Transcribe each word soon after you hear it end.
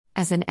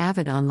As an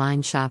avid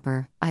online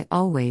shopper, I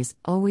always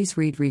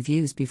read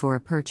reviews before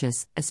a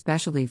purchase,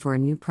 especially for a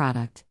new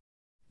product.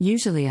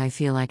 Usually I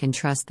feel I can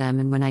trust them,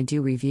 and when I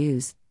do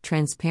reviews,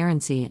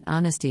 transparency and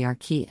honesty are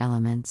key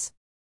elements.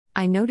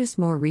 I noticed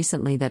more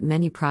recently that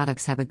many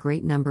products have a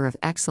great number of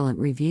excellent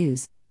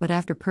reviews, but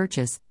after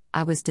purchase,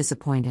 I was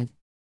disappointed.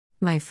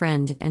 My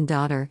friend and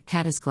daughter,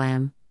 Caddis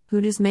Glam, who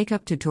does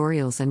makeup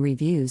tutorials and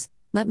reviews,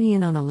 let me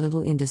in on a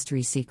little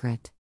industry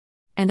secret.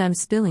 And I'm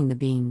spilling the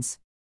beans.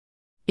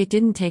 It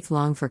didn't take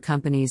long for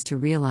companies to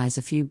realize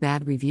a few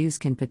bad reviews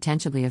can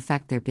potentially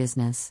affect their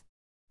business.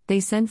 They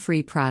send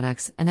free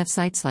products and have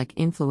sites like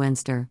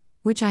Influenster,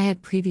 which I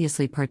had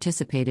previously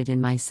participated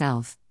in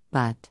myself,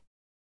 but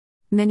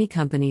many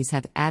companies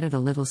have added a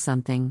little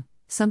something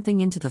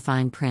into the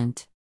fine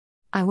print.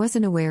 I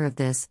wasn't aware of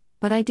this,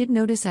 but I did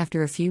notice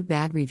after a few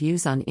bad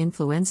reviews on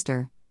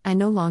Influenster, I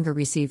no longer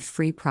received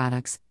free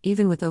products,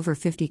 even with over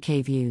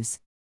 50,000 views.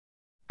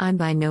 I'm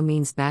by no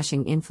means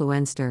bashing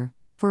Influenster.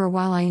 For a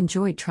while I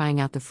enjoyed trying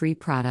out the free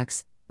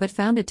products, but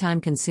found it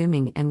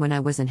time-consuming, and when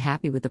I wasn't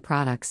happy with the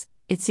products,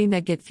 it seemed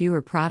I'd get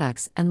fewer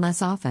products and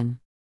less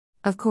often.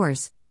 Of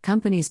course,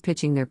 companies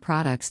pitching their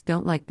products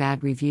don't like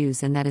bad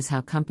reviews, and that is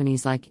how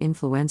companies like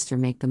Influenster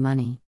make the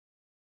money.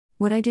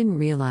 What I didn't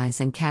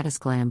realize, and Caddis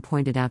Glam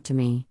pointed out to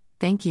me,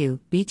 thank you,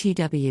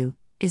 BTW,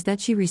 is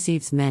that she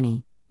receives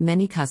many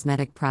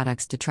cosmetic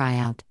products to try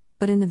out,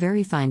 but in the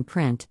very fine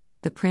print,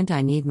 the print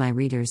I need my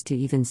readers to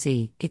even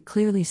see, it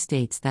clearly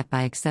states that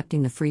by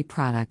accepting the free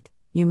product,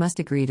 you must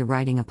agree to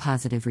writing a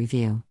positive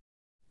review.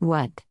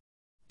 What?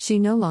 She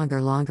no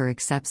longer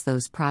accepts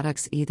those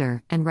products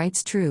either, and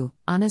writes true,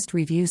 honest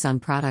reviews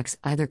on products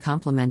either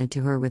complimented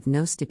to her with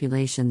no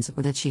stipulations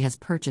or that she has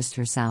purchased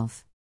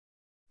herself.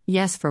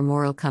 Yes, for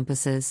moral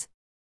compasses.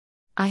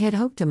 I had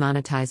hoped to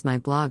monetize my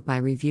blog by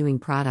reviewing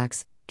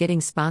products, getting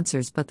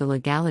sponsors, but the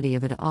legality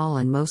of it all,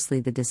 and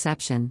mostly the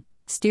deception,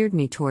 steered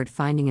me toward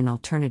finding an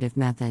alternative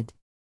method.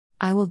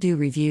 I will do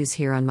reviews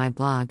here on my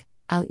blog.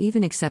 I'll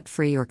even accept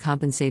free or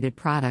compensated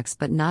products,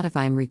 but not if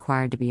I am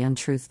required to be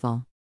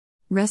untruthful.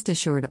 Rest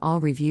assured, all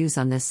reviews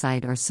on this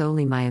site are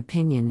solely my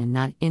opinion and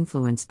not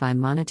influenced by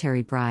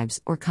monetary bribes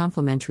or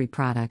complimentary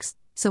products,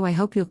 so I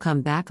hope you'll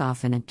come back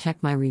often and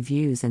check my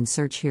reviews and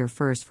search here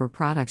first for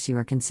products you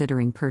are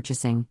considering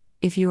purchasing.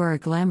 If you are a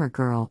glamour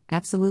girl,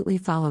 absolutely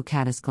follow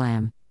Caddis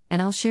Glam,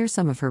 and I'll share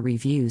some of her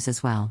reviews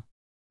as well.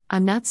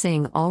 I'm not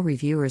saying all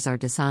reviewers are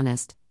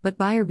dishonest, but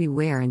buyer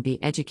beware and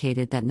be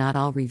educated that not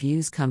all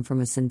reviews come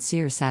from a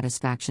sincere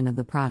satisfaction of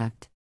the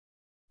product.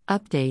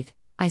 Update: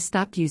 I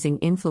stopped using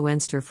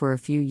Influenster for a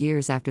few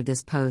years after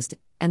this post,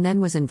 and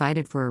then was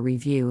invited for a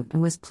review and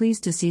was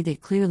pleased to see they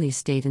clearly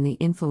state in the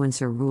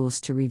influencer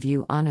rules to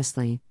review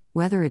honestly,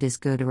 whether it is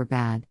good or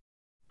bad.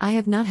 I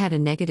have not had a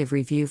negative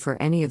review for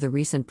any of the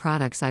recent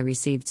products I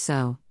received,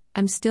 so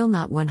I'm still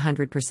not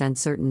 100%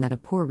 certain that a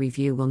poor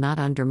review will not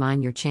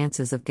undermine your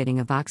chances of getting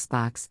a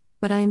Voxbox,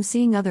 but I am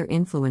seeing other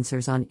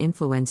influencers on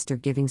Influenster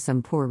giving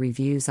some poor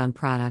reviews on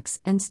products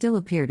and still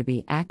appear to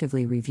be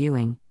actively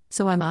reviewing,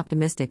 so I'm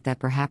optimistic that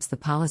perhaps the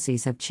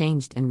policies have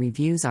changed and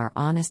reviews are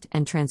honest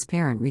and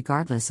transparent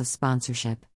regardless of sponsorship.